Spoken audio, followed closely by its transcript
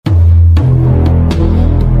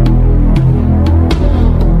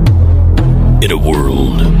In a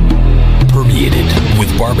world permeated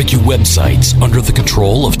with barbecue websites under the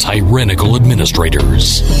control of tyrannical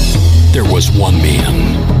administrators, there was one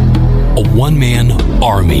man, a one-man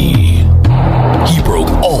army. He broke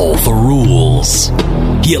all the rules.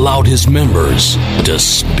 He allowed his members to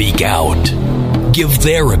speak out, give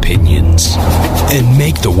their opinions, and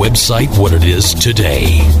make the website what it is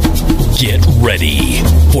today. Get ready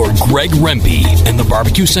for Greg Rempe and the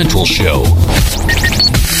Barbecue Central Show.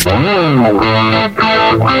 Live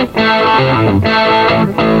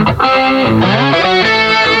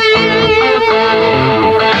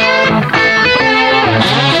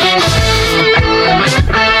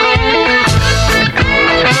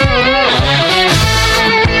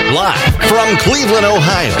from Cleveland,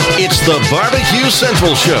 Ohio, it's the Barbecue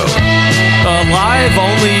Central Show. Live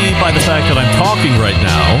only by the fact that I'm talking right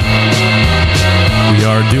now. We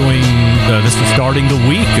are doing, this is starting the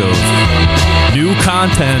week of new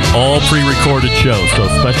content, all pre-recorded shows. So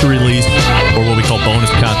special release, or what we call bonus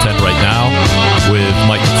content right now with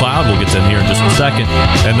Mike McLeod. We'll get to him here in just a second.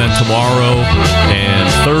 And then tomorrow and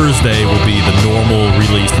Thursday will be the normal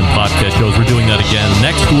release and podcast shows. We're doing that again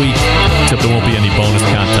next week, except there won't be any bonus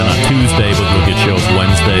content on Tuesday, but we'll get shows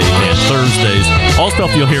Wednesday and Thursdays. All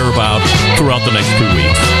stuff you'll hear about throughout the next 2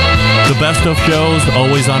 weeks. The best of shows,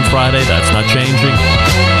 always on Friday. That's not changing.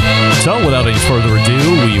 So, without any further ado,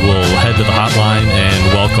 we will head to the hotline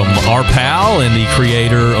and welcome our pal and the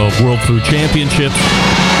creator of World Food Championships,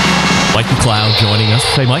 Mike McLeod, joining us.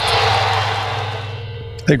 Hey, Mike.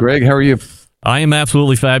 Hey, Greg. How are you? I am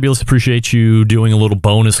absolutely fabulous. Appreciate you doing a little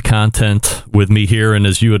bonus content with me here. And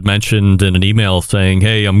as you had mentioned in an email saying,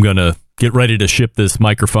 hey, I'm going to get ready to ship this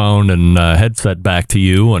microphone and headset back to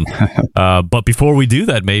you. And but before we do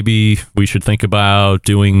that, maybe we should think about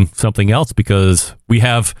doing something else, because we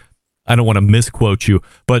have, I don't want to misquote you,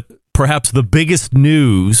 but perhaps the biggest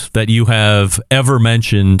news that you have ever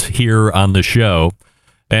mentioned here on the show.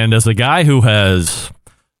 And as a guy who has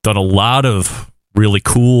done a lot of really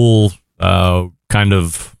cool kind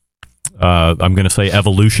of, I'm going to say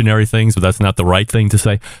evolutionary things, but that's not the right thing to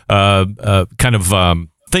say,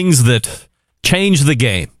 things that change the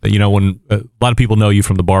game. You know, when a lot of people know you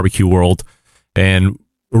from the barbecue world, and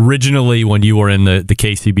originally when you were in the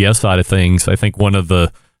KCBS side of things, I think one of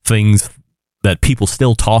the things that people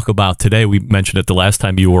still talk about today, we mentioned it the last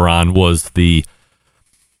time you were on, was the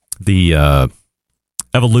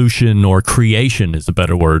evolution, or creation is a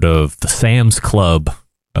better word, of the Sam's Club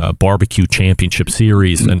Barbecue Championship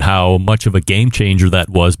Series, and how much of a game changer that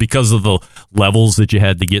was because of the levels that you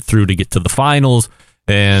had to get through to get to the finals.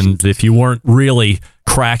 And if you weren't really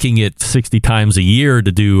cracking it 60 times a year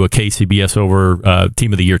to do a KCBS over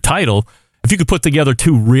Team of the Year title, if you could put together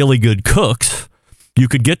two really good cooks, you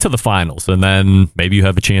could get to the finals, and then maybe you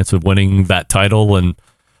have a chance of winning that title. And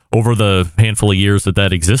over the handful of years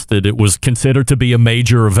that existed, it was considered to be a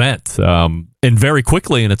major event, and very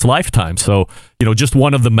quickly in its lifetime. So, you know, just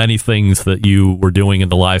one of the many things that you were doing in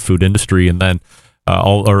the live food industry, and then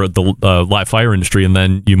the live fire industry, and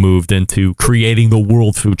then you moved into creating the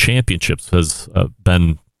World Food Championships. Has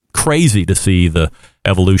been crazy to see the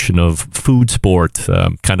evolution of food sport,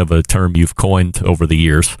 kind of a term you've coined over the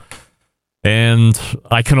years. And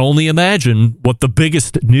I can only imagine what the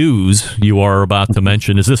biggest news you are about to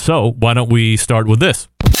mention is. This, so why don't we start with this?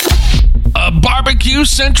 A Barbecue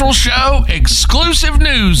Central Show exclusive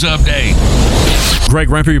news update. Greg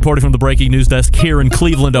Rempe reporting from the breaking news desk here in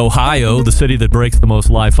Cleveland, Ohio, the city that breaks the most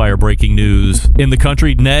live fire breaking news in the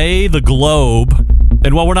country, nay, the globe.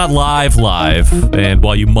 And while we're not live, and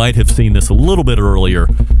while you might have seen this a little bit earlier,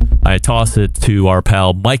 I toss it to our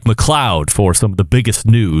pal Mike McLeod for some of the biggest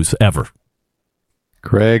news ever.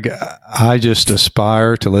 Greg, I just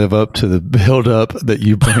aspire to live up to the build-up that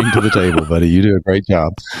you bring to the table, buddy. You do a great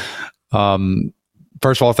job.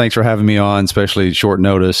 First of all, thanks for having me on, especially short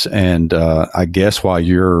notice. And I guess while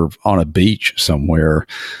you're on a beach somewhere,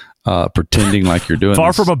 pretending like you're doing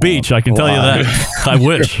far from a beach, I can tell you that. I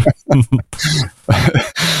wish.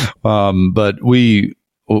 But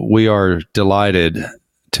we are delighted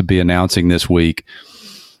to be announcing this week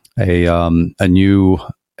a new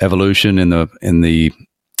evolution in the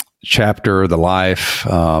chapter, the life,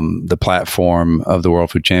 the platform of the World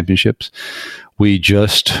Food Championships. We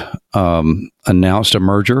just announced a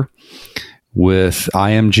merger with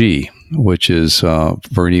IMG, which is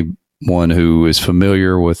for anyone who is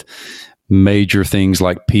familiar with major things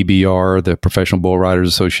like PBR, the Professional Bull Riders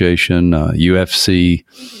Association, UFC,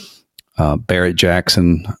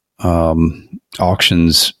 Barrett-Jackson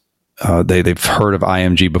auctions. They've heard of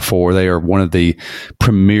IMG before. They are one of the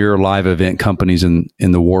premier live event companies in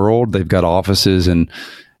the world. They've got offices in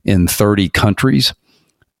 30 countries.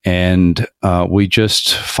 And we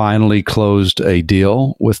just finally closed a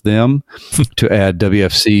deal with them to add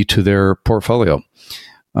WFC to their portfolio.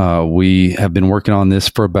 We have been working on this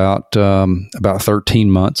for about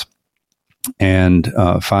 13 months, and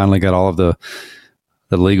finally got all of the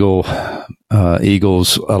legal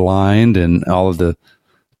Eagles aligned and all of the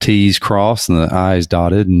T's crossed and the I's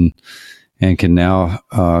dotted, and can now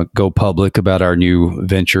go public about our new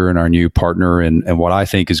venture and our new partner, and what I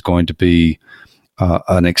think is going to be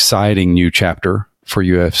an exciting new chapter for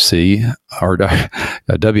UFC or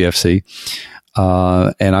WFC.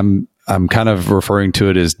 And I'm kind of referring to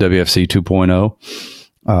it as WFC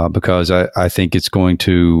 2.0 because I think it's going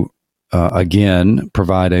to again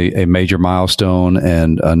provide a major milestone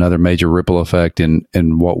and another major ripple effect in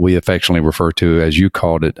what we affectionately refer to, as you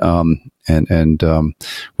called it, and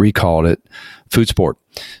recalled it, food sport.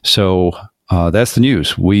 So that's the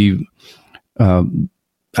news.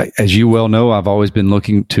 As you well know, I've always been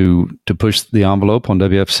looking to push the envelope on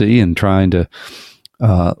WFC and trying to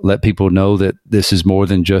let people know that this is more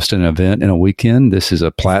than just an event in a weekend. This is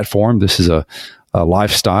a platform. This is a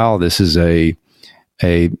lifestyle. This is a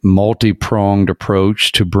multi-pronged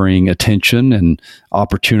approach to bring attention and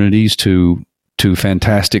opportunities to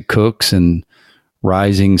fantastic cooks and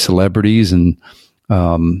rising celebrities and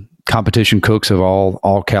competition cooks of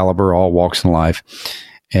all caliber, all walks in life.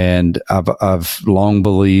 And I've long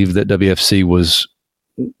believed that WFC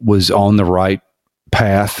was on the right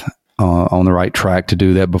path, on the right track to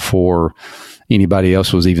do that before anybody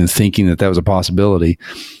else was even thinking that was a possibility.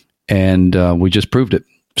 And we just proved it.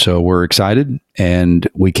 So we're excited, and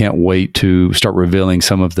we can't wait to start revealing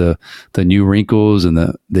some of the new wrinkles and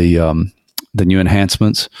the new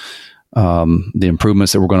enhancements, the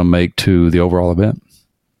improvements that we're going to make to the overall event.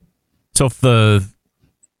 So if the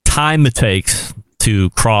time it takes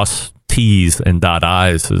to cross T's and dot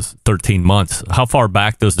I's is 13 months, how far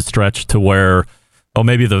back does it stretch to where,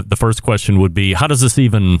 maybe the first question would be, how does this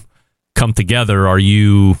even come together? Are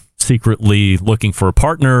you secretly looking for a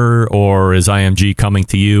partner, or is IMG coming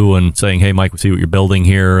to you and saying, hey, Mike, we see what you're building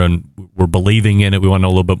here and we're believing in it, we want to know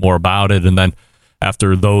a little bit more about it? And then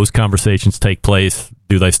after those conversations take place,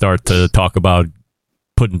 do they start to talk about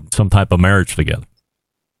putting some type of marriage together?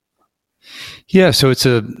 Yeah, so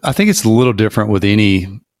I think it's a little different with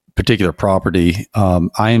any particular property.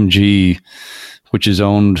 IMG, which is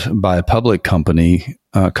owned by a public company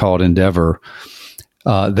called Endeavor,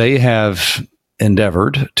 they have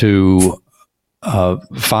endeavored to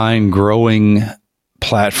find growing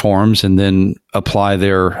platforms and then apply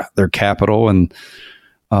their capital and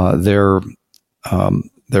their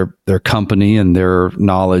company and their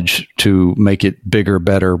knowledge to make it bigger,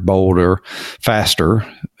 better, bolder, faster,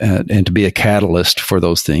 and to be a catalyst for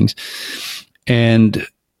those things. And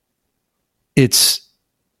it's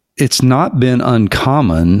not been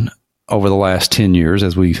uncommon over the last 10 years,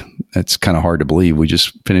 it's kind of hard to believe. We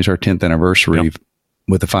just finished our 10th anniversary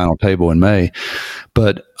with the final table in May.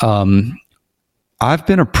 But I've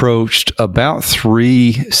been approached about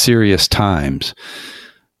 3 serious times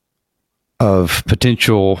of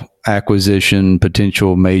potential acquisition,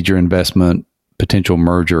 potential major investment, potential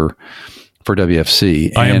merger for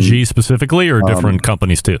WFC. IMG specifically, or different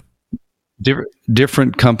companies too?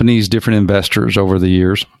 Different companies, different investors over the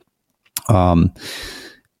years.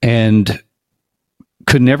 And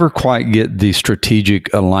could never quite get the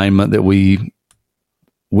strategic alignment that we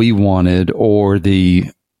wanted, or the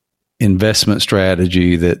investment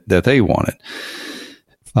strategy that they wanted.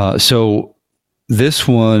 So this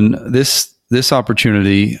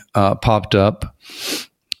opportunity popped up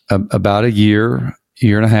about a year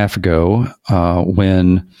and a half ago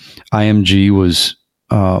when IMG was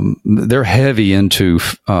they're heavy into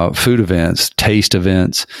food events, taste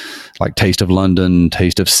events like Taste of London,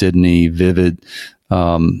 Taste of Sydney, Vivid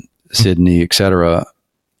Sydney, etc.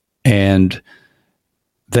 And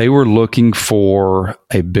they were looking for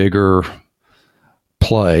a bigger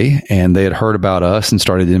play, and they had heard about us and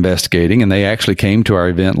started investigating, and they actually came to our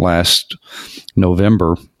event last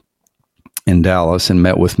November in Dallas and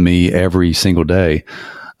met with me every single day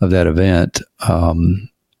of that event,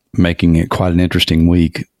 making it quite an interesting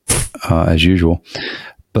week as usual.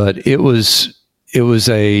 But it was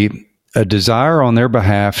a desire on their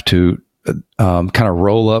behalf to kind of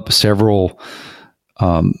roll up several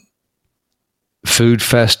food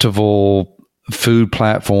festival, food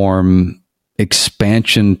platform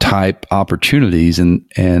expansion type opportunities,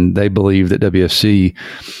 and they believe that WFC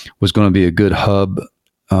was going to be a good hub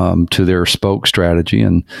to their spoke strategy,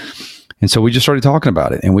 and so we just started talking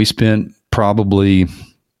about it, and we spent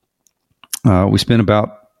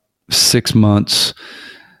about 6 months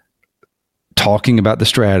talking about the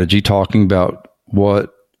strategy, talking about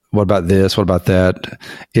what what about this? What about that?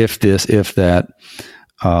 If this, if that,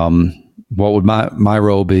 what would my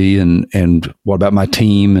role be? And what about my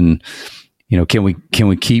team? And, can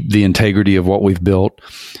we keep the integrity of what we've built?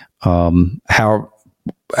 How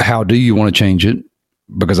do you want to change it?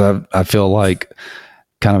 Because I feel like,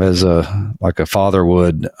 kind of as a father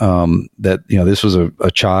would, that, this was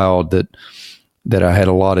a child that I had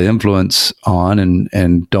a lot of influence on,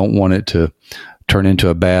 and don't want it to turn into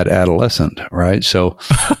a bad adolescent. Right. So,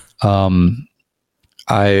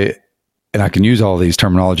 I can use all these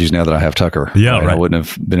terminologies now that I have Tucker. Yeah. Right? I wouldn't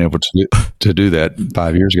have been able to do that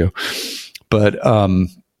 5 years ago, but,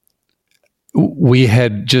 we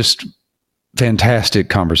had just fantastic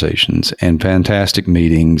conversations and fantastic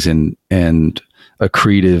meetings and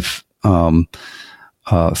accretive,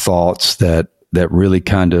 thoughts that really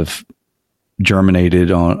kind of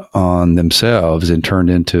germinated on themselves and turned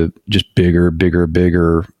into just bigger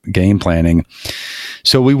game planning.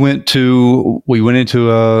 So we went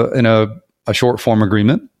into a short form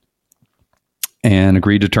agreement and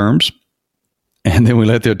agreed to terms, and then we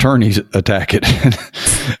let the attorneys attack it,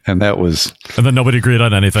 and that was. And then nobody agreed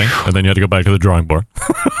on anything, and then you had to go back to the drawing board.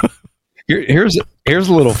 Here's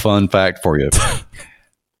a little fun fact for you.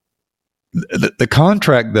 The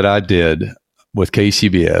contract that I did with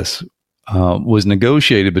KCBS was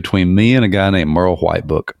negotiated between me and a guy named Merle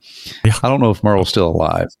Whitebook. Yeah. I don't know if Merle's still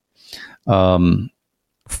alive.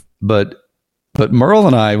 But Merle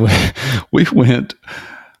and I, we went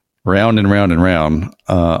round and round and round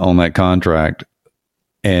on that contract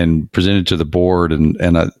and presented to the board. And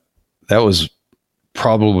that was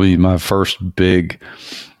probably my first big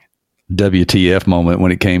WTF moment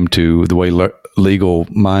when it came to the way legal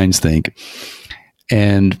minds think.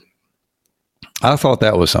 And I thought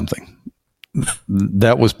that was something.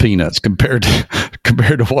 That was peanuts compared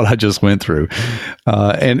to what I just went through.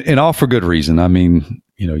 And all for good reason. I mean,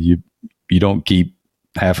 you don't keep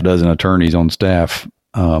half a dozen attorneys on staff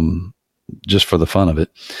just for the fun of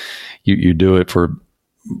it. You do it for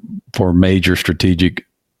major strategic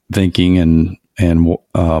thinking and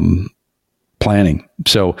planning.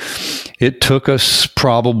 So it took us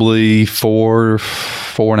probably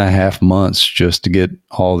 4.5 months just to get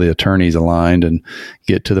all the attorneys aligned and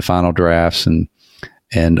get to the final drafts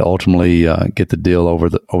and ultimately get the deal over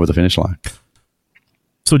the finish line.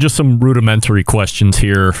 So just some rudimentary questions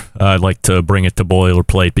here. I'd like to bring it to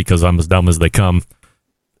boilerplate because I'm as dumb as they come.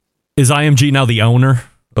 Is IMG now the owner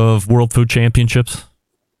of World Food Championships?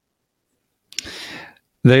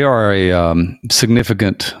 They are a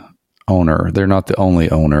significant owner. They're not the only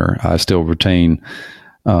owner. I still retain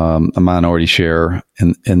a minority share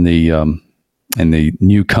in the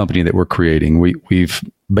new company that we're creating. We've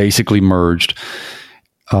basically merged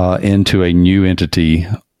into a new entity.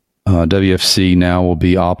 WFC now will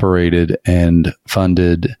be operated and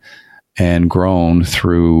funded and grown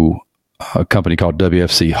through a company called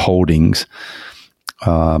WFC Holdings,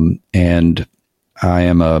 and I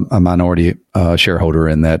am a minority shareholder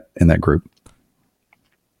in that group.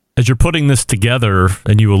 As you're putting this together,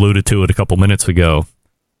 and you alluded to it a couple minutes ago,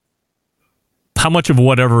 how much of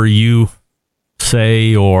whatever you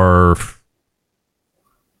say or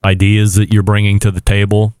ideas that you're bringing to the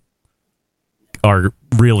table are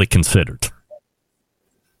really considered?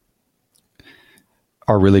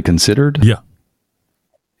 Are really considered? Yeah.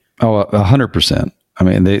 Oh, 100%. I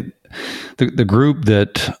mean, the group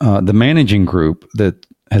that the managing group that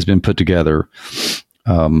has been put together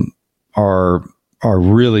are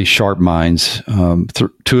really sharp minds.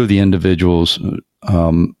 Two of the individuals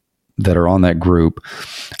that are on that group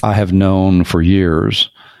I have known for years,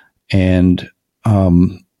 and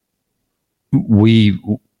we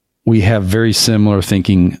have very similar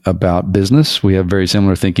thinking about business. We have very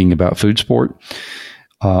similar thinking about food sport.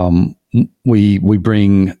 We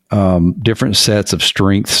bring different sets of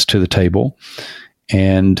strengths to the table,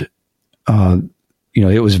 and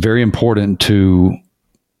it was very important to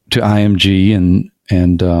IMG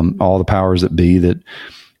and all the powers that be that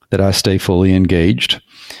I stay fully engaged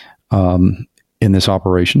in this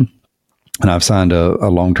operation. And I've signed a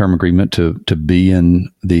long-term agreement to be in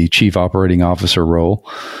the chief operating officer role,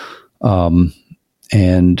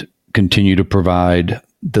 and continue to provide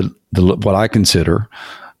the what I consider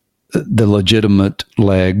the legitimate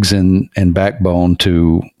legs and backbone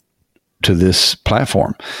to this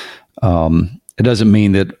platform. It doesn't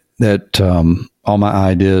mean that all my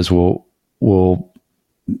ideas will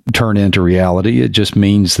turn into reality. It just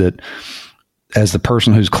means that as the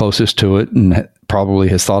person who's closest to it and probably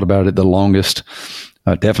has thought about it the longest,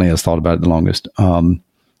 definitely has thought about it the longest.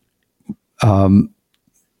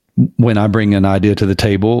 When I bring an idea to the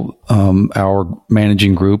table, our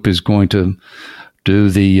managing group is going to do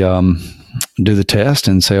the test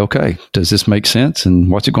and say, okay, does this make sense?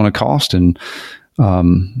 And what's it going to cost? And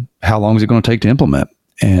how long is it going to take to implement?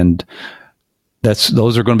 And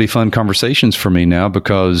those are going to be fun conversations for me now,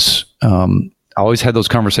 because I always had those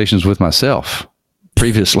conversations with myself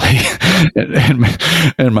previously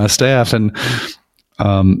and my staff. And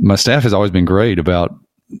my staff has always been great about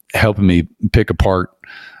helping me pick apart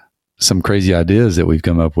some crazy ideas that we've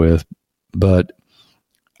come up with. But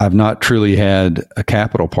I've not truly had a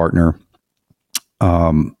capital partner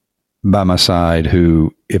by my side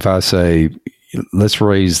who, if I say, let's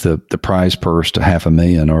raise the prize purse to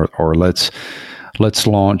 $500,000, or let's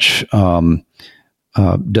launch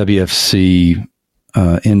WFC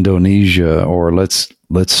Indonesia, or let's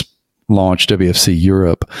launch WFC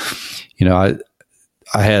Europe. You know,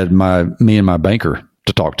 I had me and my banker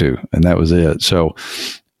to talk to, and that was it. So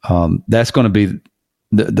that's going to be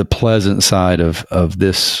the pleasant side of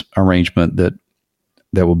this arrangement. That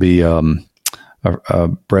will be a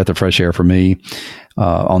breath of fresh air for me.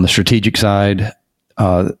 On the strategic side,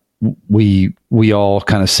 we all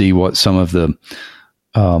kind of see what some of the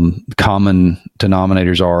common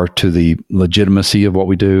denominators are to the legitimacy of what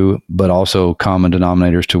we do, but also common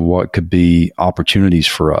denominators to what could be opportunities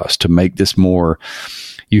for us to make this more,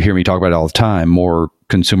 you hear me talk about it all the time, more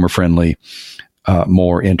consumer friendly,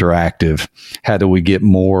 more interactive. How do we get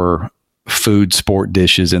more food sport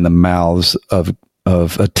dishes in the mouths of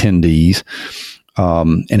attendees?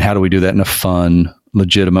 And how do we do that in a fun,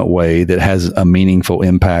 legitimate way that has a meaningful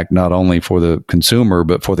impact, not only for the consumer,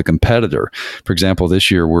 but for the competitor? For example, this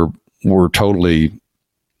year we're totally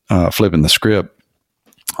flipping the script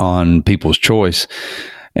on People's Choice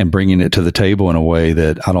and bringing it to the table in a way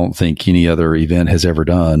that I don't think any other event has ever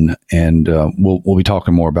done. And we'll be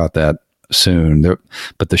talking more about that soon.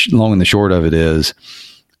 But the long and the short of it is,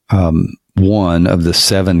 one of the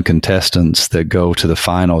 7 contestants that go to the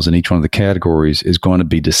finals in each one of the categories is going to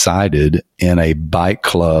be decided in a Bike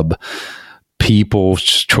Club People's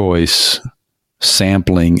Choice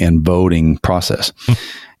sampling and voting process.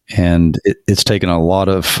 And it's taken a lot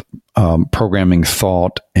of programming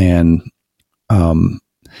thought and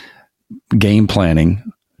game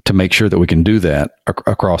planning to make sure that we can do that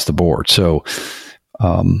across the board. So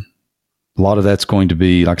a lot of that's going to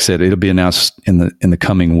be, like I said, it'll be announced in the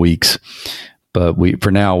coming weeks. But we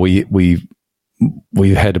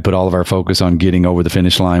had to put all of our focus on getting over the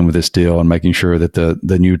finish line with this deal and making sure that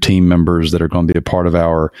the new team members that are going to be a part of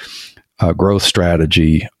our growth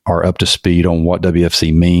strategy are up to speed on what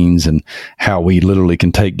WFC means and how we literally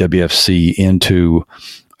can take WFC into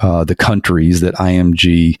the countries that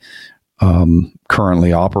IMG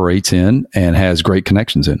currently operates in and has great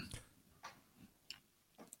connections in.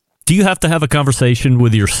 Do you have to have a conversation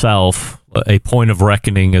with yourself, a point of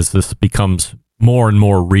reckoning, as this becomes more and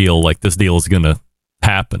more real, like this deal is going to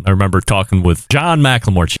happen? I remember talking with John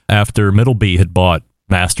McLemore after Middleby had bought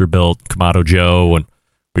Masterbuilt, Kamado Joe, and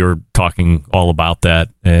we were talking all about that.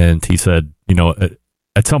 And he said, you know,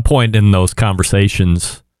 at some point in those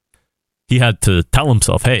conversations, he had to tell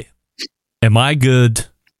himself, hey, am I good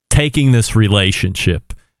taking this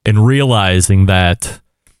relationship and realizing that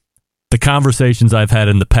the conversations I've had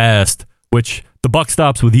in the past, which the buck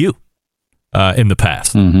stops with you in the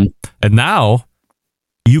past. Mm-hmm. And now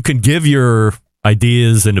you can give your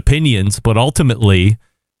ideas and opinions, but ultimately,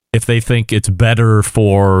 if they think it's better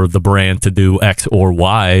for the brand to do X or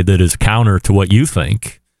Y that is counter to what you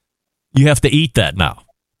think, you have to eat that now.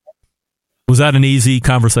 Was that an easy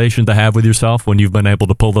conversation to have with yourself when you've been able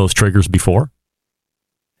to pull those triggers before?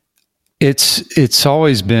 It's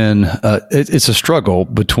always been it's a struggle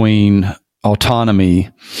between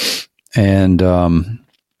autonomy and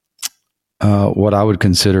what I would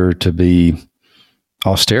consider to be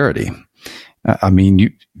austerity. I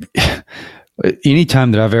mean,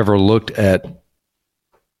 anytime that I've ever looked at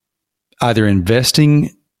either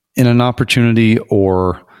investing in an opportunity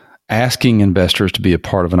or asking investors to be a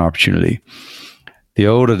part of an opportunity, the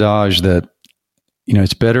old adage that, you know,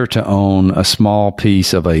 it's better to own a small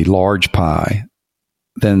piece of a large pie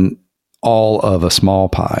than all of a small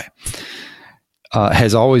pie,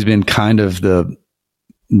 has always been kind of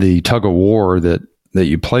the tug of war that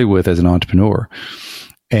you play with as an entrepreneur.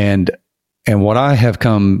 And what I have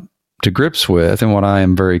come to grips with, and what I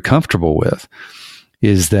am very comfortable with,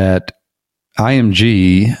 is that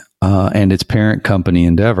IMG and its parent company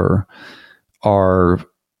Endeavor are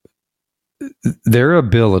their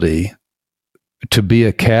ability to be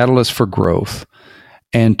a catalyst for growth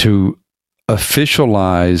and to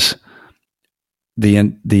officialize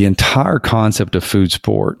the entire concept of food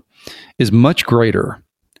sport is much greater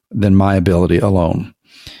than my ability alone.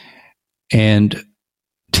 And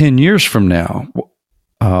 10 years from now,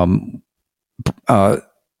 I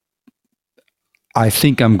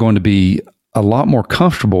think I'm going to be a lot more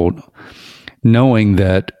comfortable knowing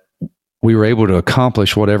that we were able to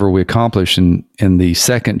accomplish whatever we accomplished in the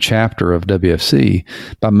second chapter of WFC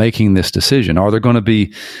by making this decision. Are there going to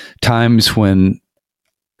be times when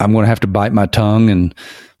I'm going to have to bite my tongue and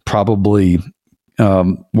probably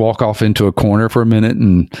walk off into a corner for a minute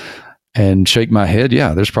and shake my head?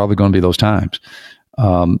 Yeah, there's probably going to be those times.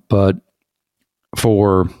 But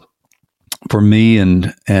for me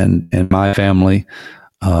and my family,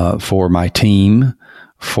 for my team,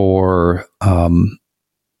 for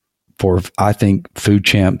I think food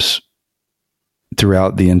champs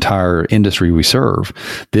throughout the entire industry we serve,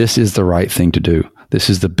 this is the right thing to do. This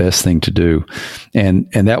is the best thing to do, and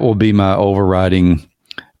that will be my overriding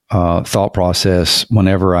thought process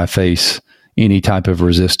whenever I face any type of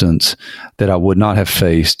resistance that I would not have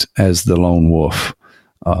faced as the lone wolf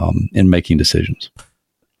in making decisions.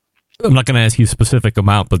 I'm not going to ask you a specific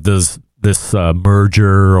amount, but does this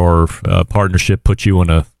merger or partnership put you in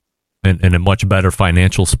a much better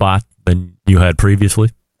financial spot than you had previously?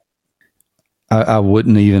 I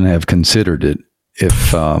wouldn't even have considered it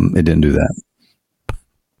if it didn't do that.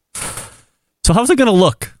 So how's it going to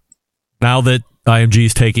look now that IMG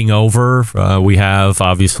is taking over? We have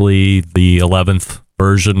obviously the 11th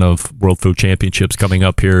version of World Food Championships coming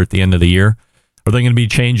up here at the end of the year. Are there going to be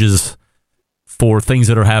changes for things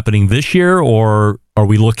that are happening this year, or are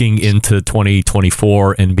we looking into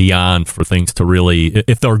 2024 and beyond for things to really,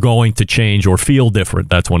 if they're going to change or feel different,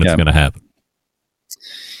 that's when it's going to happen?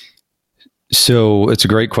 So it's a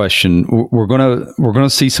great question. We're gonna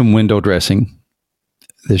see some window dressing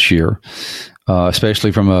this year,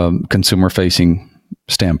 especially from a consumer-facing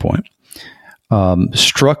standpoint.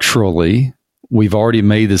 Structurally, we've already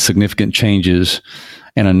made the significant changes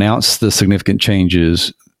and announced the significant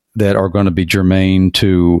changes that are going to be germane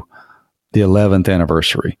to the 11th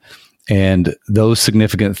anniversary. And those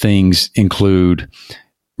significant things include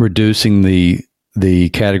reducing the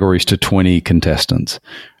categories to 20 contestants,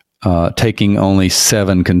 taking only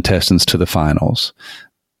 7 contestants to the finals,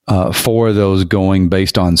 4 of those going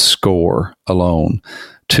based on score alone,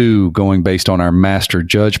 2 going based on our master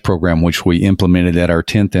judge program, which we implemented at our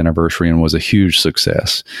 10th anniversary and was a huge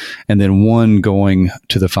success. And then 1 going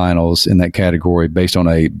to the finals in that category based on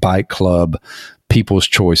a bike club people's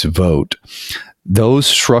choice vote. Those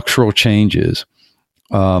structural changes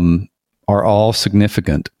are all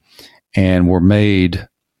significant and were made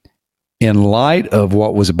in light of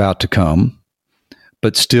what was about to come,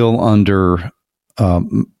 but still under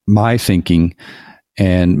my thinking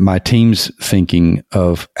and my team's thinking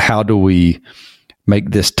of how do we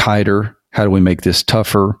make this tighter? How do we make this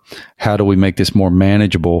tougher? How do we make this more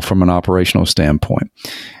manageable from an operational standpoint?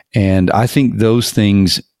 And I think those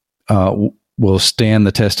things will stand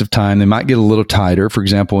the test of time. They might get a little tighter. For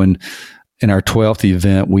example, in our 12th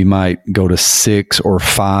event, we might go to 6 or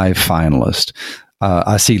 5 finalists.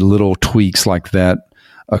 I see little tweaks like that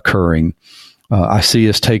occurring. I see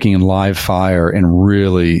us taking live fire and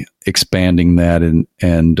really expanding that and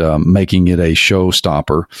making it a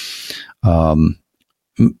showstopper,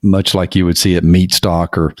 much like you would see at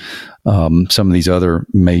Meatstock or some of these other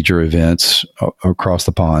major events across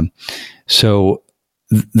the pond. So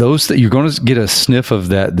those that you're going to get a sniff of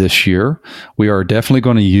that this year. We are definitely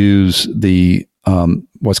going to use the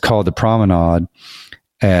what's called the promenade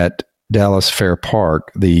at Dallas Fair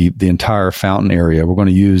Park, the entire fountain area. We're going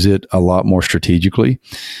to use it a lot more strategically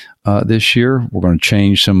this year. We're going to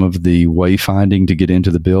change some of the wayfinding to get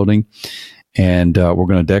into the building, and we're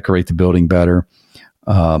going to decorate the building better,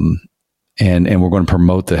 and we're going to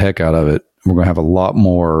promote the heck out of it. We're going to have a lot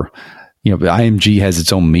more. You know, IMG has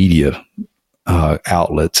its own media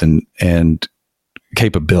outlets and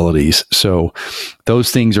capabilities, so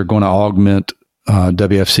those things are going to augment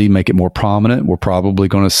WFC, make it more prominent. We're probably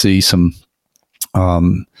going to see some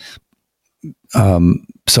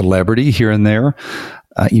celebrity here and there.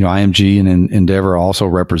 IMG and Endeavor also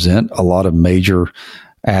represent a lot of major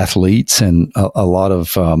athletes, and a lot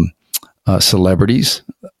of celebrities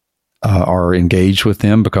are engaged with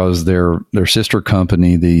them because their sister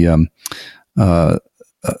company, the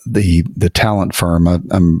talent firm, I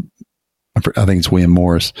think it's William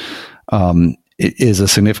Morris, it is a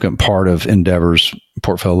significant part of Endeavor's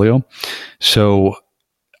portfolio. So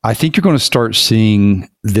I think you're going to start seeing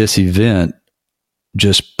this event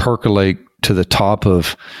just percolate to the top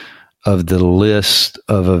of the list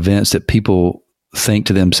of events that people think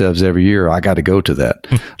to themselves every year, I got to go to that.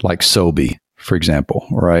 Like Sobe, for example,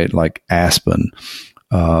 right? Like Aspen,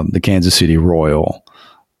 the Kansas City Royal,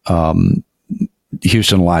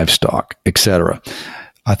 Houston Livestock, etc.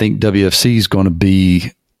 I think WFC is going to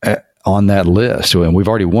be on that list. And we've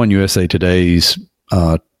already won USA Today's,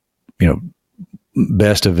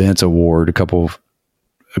 best events award a couple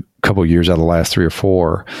years out of the last 3 or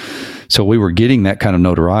 4. So we were getting that kind of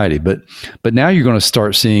notoriety, but now you're going to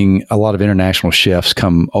start seeing a lot of international chefs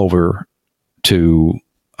come over to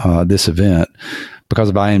this event because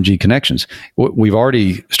of IMG connections. We've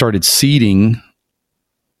already started seeding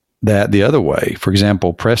that the other way. For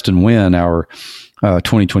example, Preston Wynn, our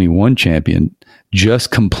 2021 champion,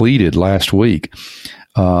 just completed last week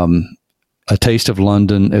a Taste of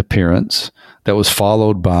London appearance that was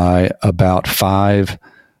followed by about 5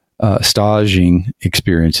 staging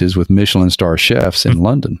experiences with Michelin star chefs in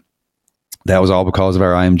London. That was all because of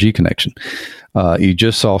our IMG connection. You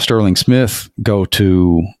just saw Sterling Smith go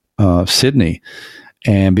to Sydney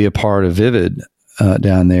and be a part of Vivid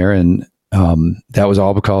down there, and that was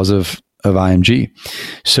all because of IMG.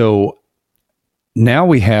 So now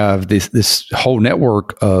we have this whole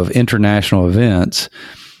network of international events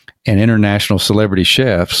and international celebrity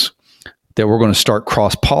chefs that we're going to start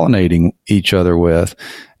cross-pollinating each other with.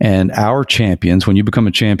 And our champions, when you become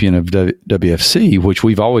a champion of WFC, which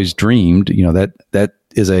we've always dreamed, that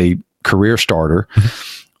is a career starter.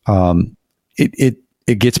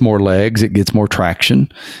 It gets more legs, it gets more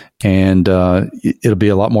traction, and it'll be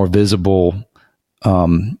a lot more visible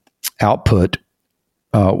output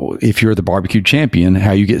if you're the barbecue champion,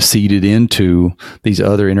 how you get seeded into these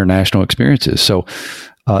other international experiences. So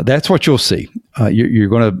that's what you'll see. You're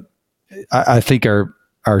going to, I think our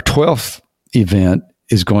 12th event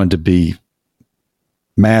is going to be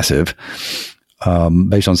massive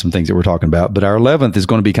based on some things that we're talking about. But our 11th is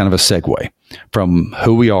going to be kind of a segue from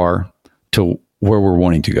who we are to where we're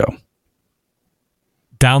wanting to go.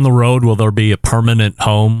 Down the road, will there be a permanent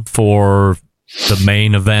home for the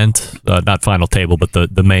main event? Not Final Table, but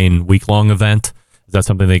the main week-long event? Is that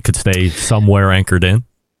something they could stay somewhere anchored in?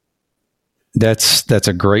 That's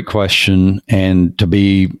a great question, and to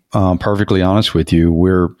be perfectly honest with you,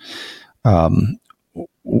 we're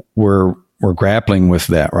grappling with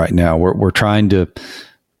that right now. We're trying to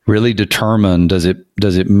really determine, does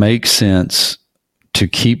it make sense to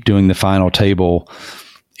keep doing the Final Table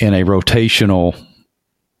in a rotational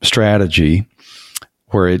strategy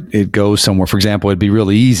where it goes somewhere. For example, it'd be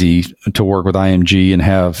really easy to work with IMG and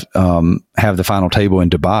have the Final Table in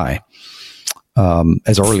Dubai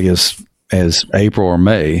as early as April or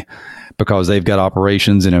May, because they've got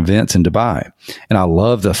operations and events in Dubai. And I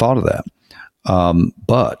love the thought of that.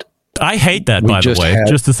 But I hate that, by the way,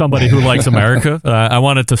 just as somebody who likes America. I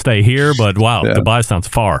want it to stay here, but wow, yeah. Dubai sounds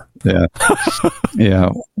far. Yeah. Yeah.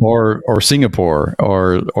 Or Singapore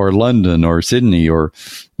or London or Sydney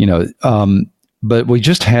but we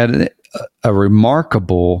just had a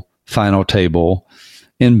remarkable Final Table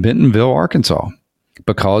in Bentonville, Arkansas,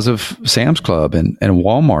 because of Sam's Club and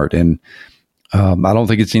Walmart. And I don't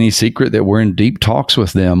think it's any secret that we're in deep talks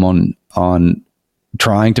with them on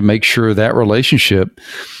trying to make sure that relationship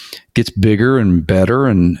gets bigger and better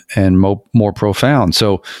and more profound.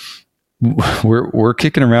 So we're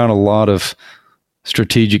kicking around a lot of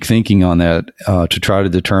strategic thinking on that to try to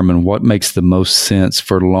determine what makes the most sense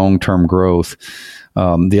for long-term growth.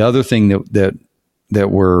 The other thing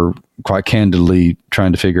that we're quite candidly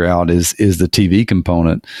trying to figure out is the TV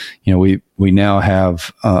component. We now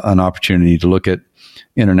have an opportunity to look at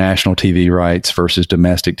international TV rights versus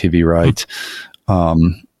domestic TV rights,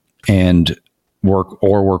 and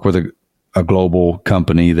work with a global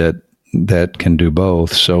company that can do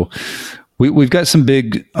both. So we've got some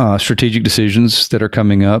big strategic decisions that are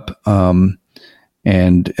coming up,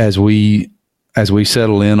 and as we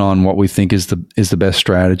settle in on what we think is the best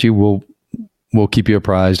strategy, we'll keep you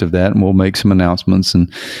apprised of that, and we'll make some announcements.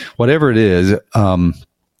 And whatever it is,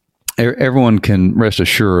 everyone can rest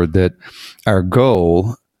assured that our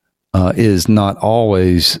goal is not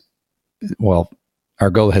always, our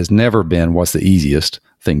goal has never been what's the easiest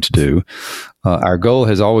thing to do. Our goal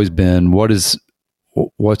has always been what's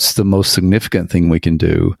the most significant thing we can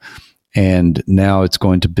do. And now it's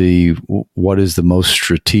going to be what is the most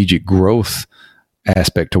strategic growth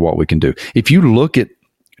aspect to what we can do. If you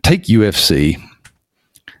take UFC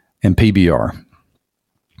and PBR,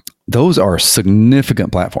 those are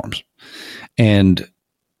significant platforms. And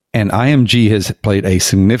IMG has played a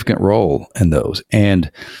significant role in those.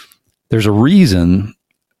 And there's a reason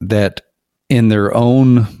that in their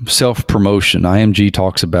own self-promotion, IMG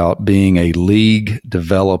talks about being a league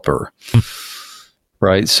developer,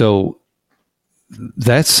 right? So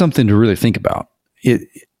that's something to really think about.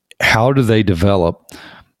 How do they develop?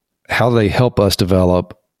 How do they help us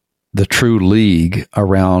develop the true league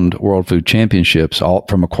around World Food Championships, all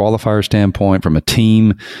from a qualifier standpoint, from a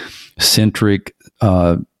team centric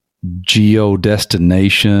geo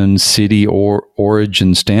destination, city or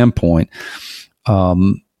origin standpoint,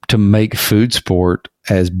 to make food sport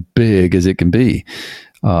as big as it can be.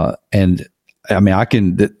 And I mean,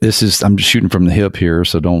 I'm just shooting from the hip here,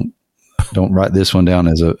 so don't write this one down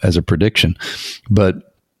as a prediction.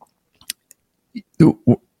 But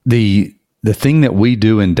the thing that we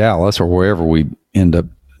do in Dallas or wherever we end up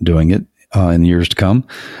doing it in the years to come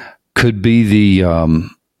could be the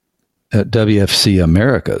WFC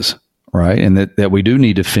Americas, right? And that we do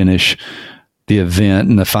need to finish the event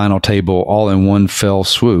and the final table all in one fell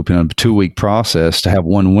swoop in a 2-week process to have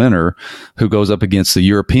one winner who goes up against the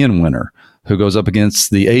European winner, who goes up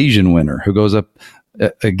against the Asian winner, who goes up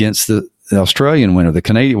against the Australian winner, the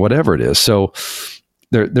Canadian, whatever it is. So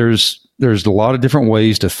there's a lot of different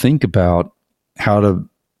ways to think about how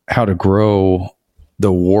to grow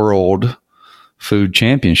the world food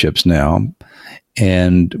championships now.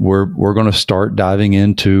 And we're going to start diving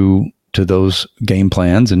into those game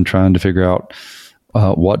plans and trying to figure out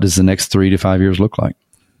what does the next 3 to 5 years look like.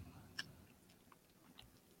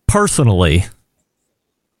 Personally,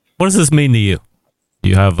 what does this mean to you?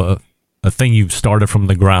 You have a thing you've started from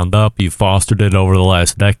the ground up. You've fostered it over the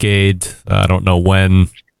last decade. I don't know when.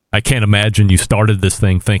 I can't imagine you started this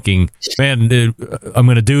thing thinking, man, I'm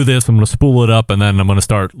going to do this. I'm going to spool it up, and then I'm going to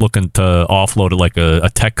start looking to offload it like a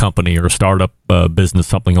tech company or a startup business,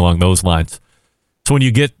 something along those lines. So when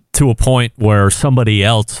you get to a point where somebody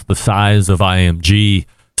else the size of IMG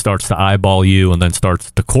starts to eyeball you and then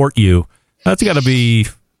starts to court you, that's got to be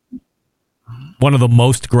one of the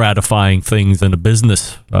most gratifying things in a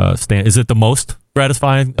business stand. Is it the most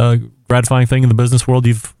gratifying thing in the business world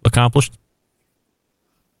you've accomplished?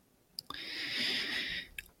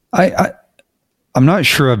 I'm not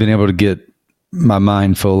sure I've been able to get my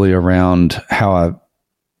mind fully around how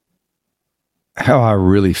I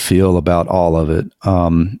really feel about all of it.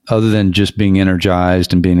 Other than just being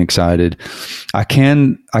energized and being excited, I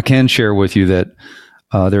can share with you that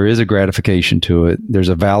there is a gratification to it. There's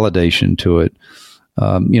a validation to it.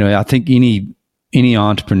 I think any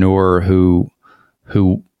entrepreneur who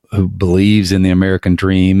believes in the American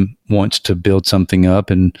dream wants to build something up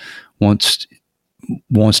and wants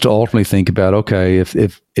to ultimately think about, okay,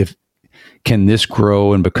 if can this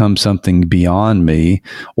grow and become something beyond me,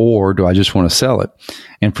 or do I just want to sell it?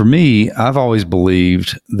 And for me, I've always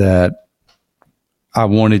believed that I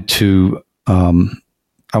wanted it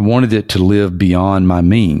to live beyond my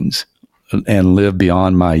means and live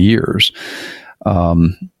beyond my years.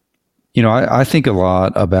 I think a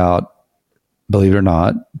lot about, believe it or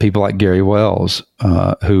not, people like Gary Wells,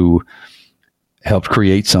 who helped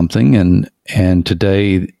create something. And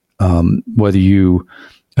today, whether you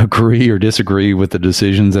agree or disagree with the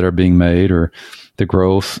decisions that are being made or the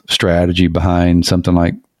growth strategy behind something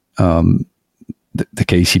like the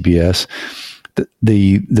KCBS,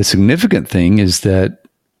 the significant thing is that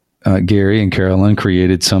Gary and Carolyn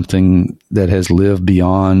created something that has lived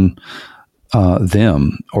beyond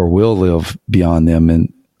them or will live beyond them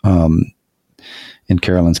in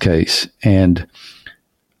Carolyn's case. And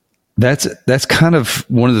that's kind of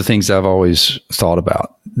one of the things I've always thought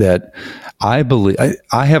about, that I believe,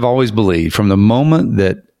 I have always believed from the moment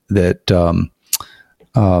that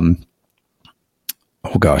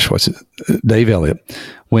Dave Elliott,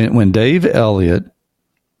 when Dave Elliott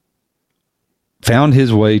found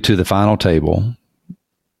his way to the final table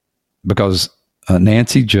because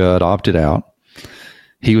Nancy Judd opted out,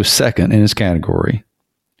 he was second in his category.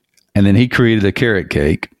 And then he created a carrot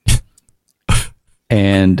cake.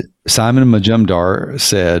 And Simon Majumdar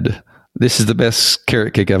said, "This is the best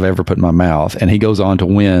carrot cake I've ever put in my mouth." And he goes on to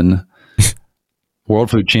win World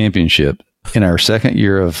Food Championship in our second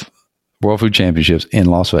year of World Food Championships in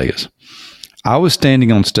Las Vegas. I was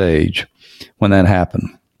standing on stage when that happened.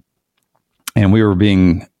 And we were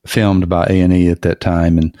being filmed by A&E at that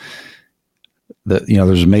time. And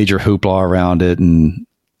there's a major hoopla around it and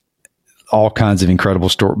all kinds of incredible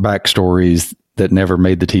backstories that never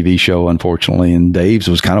made the TV show, unfortunately. And Dave's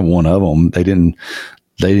was kind of one of them. They didn't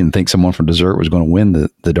think someone from Dessert was going to win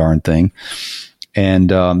the darn thing. And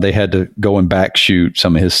they had to go and back shoot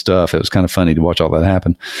some of his stuff. It was kind of funny to watch all that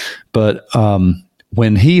happen. But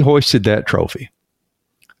when he hoisted that trophy,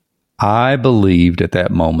 I believed at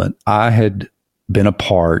that moment I had been a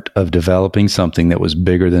part of developing something that was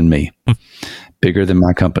bigger than me, bigger than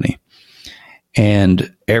my company.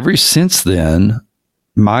 And ever since then,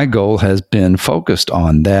 my goal has been focused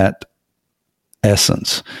on that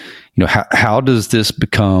essence. How does this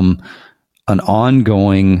become an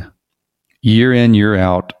ongoing, year in, year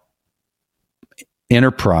out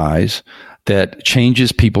enterprise that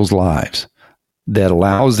changes people's lives, that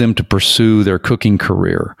allows them to pursue their cooking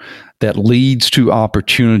career, that leads to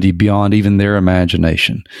opportunity beyond even their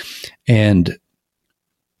imagination. And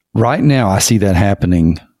right now, I see that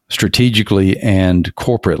happening strategically and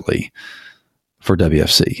corporately for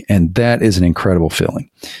WFC. And that is an incredible feeling.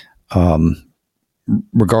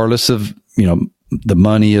 Regardless of, the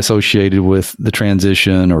money associated with the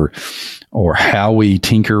transition or how we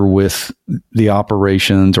tinker with the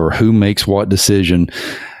operations or who makes what decision,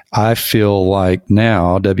 I feel like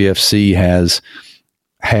now WFC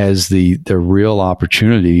has the real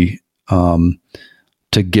opportunity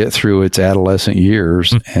to get through its adolescent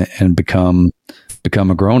years and become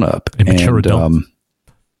a grown up and mature adult.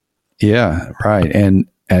 Yeah, right.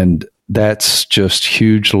 And that's just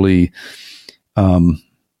hugely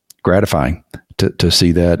gratifying to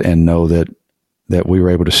see that and know that we were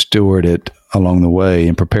able to steward it along the way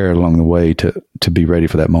and prepare it along the way to be ready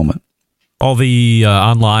for that moment. All the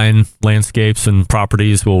online landscapes and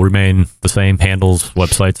properties will remain the same, handles,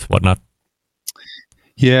 websites, whatnot?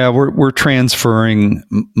 Yeah, we're transferring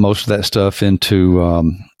most of that stuff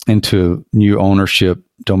into new ownership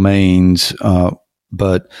domains, and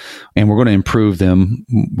we're going to improve them.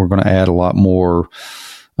 We're going to add a lot more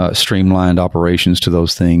streamlined operations to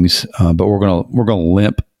those things, but we're going to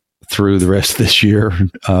limp through the rest of this year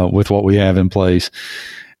with what we have in place,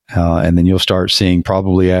 and then you'll start seeing,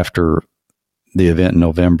 probably after the event in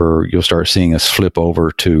November, you'll start seeing us flip over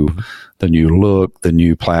to the new look, the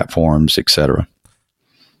new platforms, etc.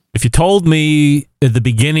 If you told me at the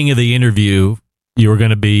beginning of the interview you were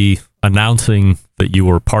going to be announcing that you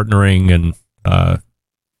were partnering and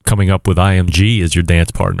coming up with IMG as your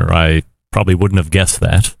dance partner, I probably wouldn't have guessed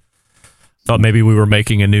that. Thought maybe we were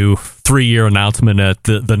making a new 3-year announcement at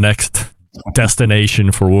the next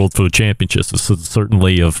destination for World Food Championships. This is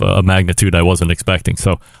certainly of a magnitude I wasn't expecting.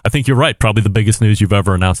 So I think you're right. Probably the biggest news you've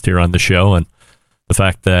ever announced here on the show, and the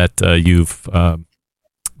fact that you've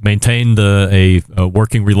maintained a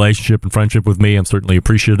working relationship and friendship with me, I'm certainly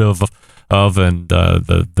appreciative of, and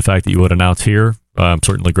the fact that you would announce here, I'm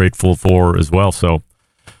certainly grateful for as well. So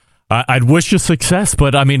I'd wish you success,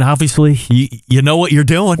 but I mean, obviously, you know what you're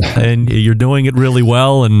doing, and you're doing it really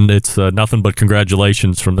well, and it's nothing but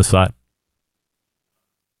congratulations from this side.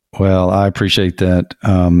 Well, I appreciate that.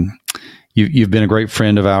 You've been a great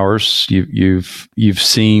friend of ours. You've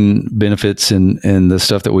seen benefits in the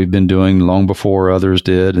stuff that we've been doing long before others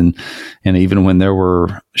did, and even when there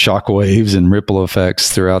were shockwaves and ripple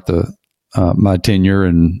effects throughout my tenure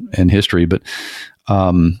and history. But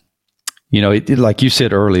like you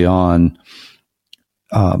said early on,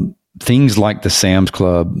 things like the Sam's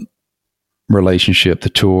Club relationship, the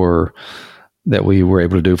tour that we were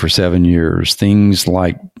able to do for 7 years, things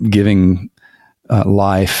like giving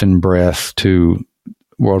life and breath to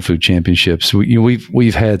World Food Championships.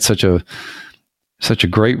 We've had such a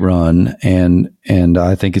great run, and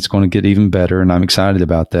I think it's going to get even better, and I'm excited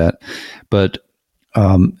about that. But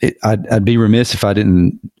I'd be remiss if I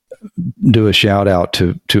didn't do a shout out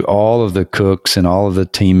to all of the cooks and all of the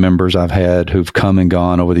team members I've had who've come and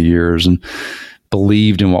gone over the years and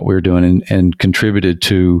believed in what we were doing and contributed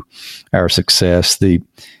to our success.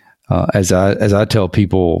 As I tell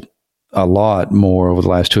people a lot more over the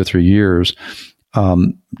last 2 or 3 years,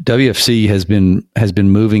 WFC has been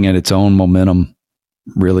moving at its own momentum,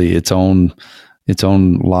 really its own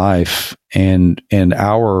life, and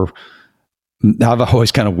I've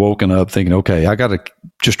always kind of woken up thinking, okay, I got to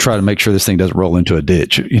just try to make sure this thing doesn't roll into a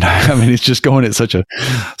ditch. I mean, it's just going at such a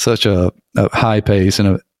high pace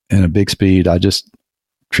and a big speed. I just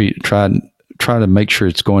try to make sure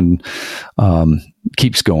it's going,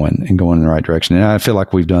 keeps going and going in the right direction. And I feel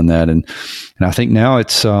like we've done that. And I think now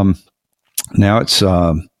it's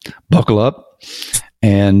buckle up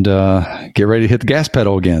and get ready to hit the gas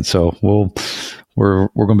pedal again. So we're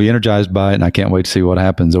going to be energized by it, and I can't wait to see what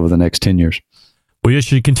happens over the next 10 years. We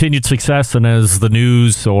wish you continued success, and as the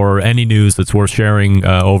news or any news that's worth sharing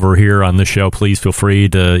over here on this show, please feel free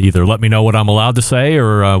to either let me know what I'm allowed to say,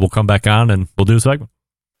 or we'll come back on and we'll do a segment.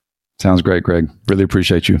 Sounds great, Greg. Really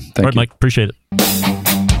appreciate you. Thank you. Mike. Appreciate it.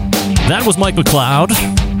 That was Mike McLeod,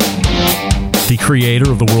 the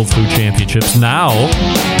creator of the World Food Championships, now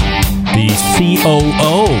the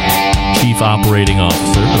COO, Chief Operating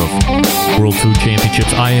Officer of World Food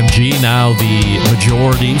Championships IMG, now the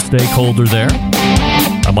majority stakeholder there.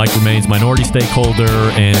 Mike remains minority stakeholder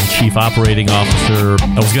and Chief Operating Officer.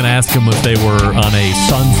 I was going to ask him if they were on a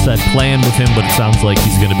sunset plan with him, but it sounds like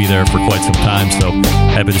he's going to be there for quite some time, so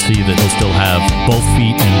happy to see that he'll still have both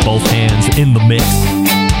feet and both hands in the mix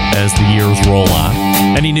as the years roll on.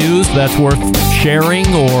 Any news that's worth sharing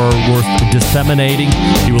or worth disseminating,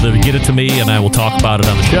 he will either get it to me and I will talk about it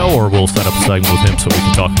on the show, or we'll set up a segment with him so we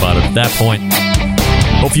can talk about it at that point.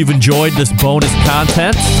 Hope you've enjoyed this bonus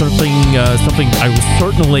content. Something I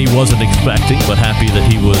certainly wasn't expecting, but happy that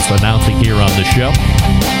he was announcing here on the show.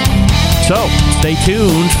 So, stay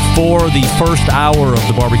tuned for the first hour of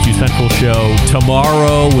the Barbecue Central show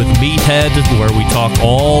tomorrow with Meathead, where we talk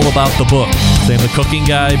all about the book. Sam the Cooking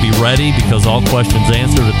Guy, be ready because all questions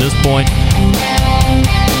answered at this point.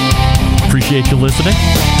 Appreciate you listening,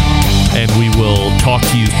 and we will talk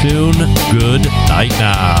to you soon. Good night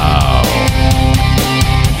now.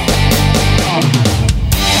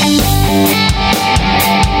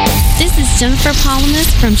 This is Jennifer Palamas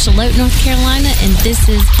from Charlotte, North Carolina, and this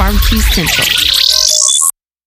is Barbecue Central.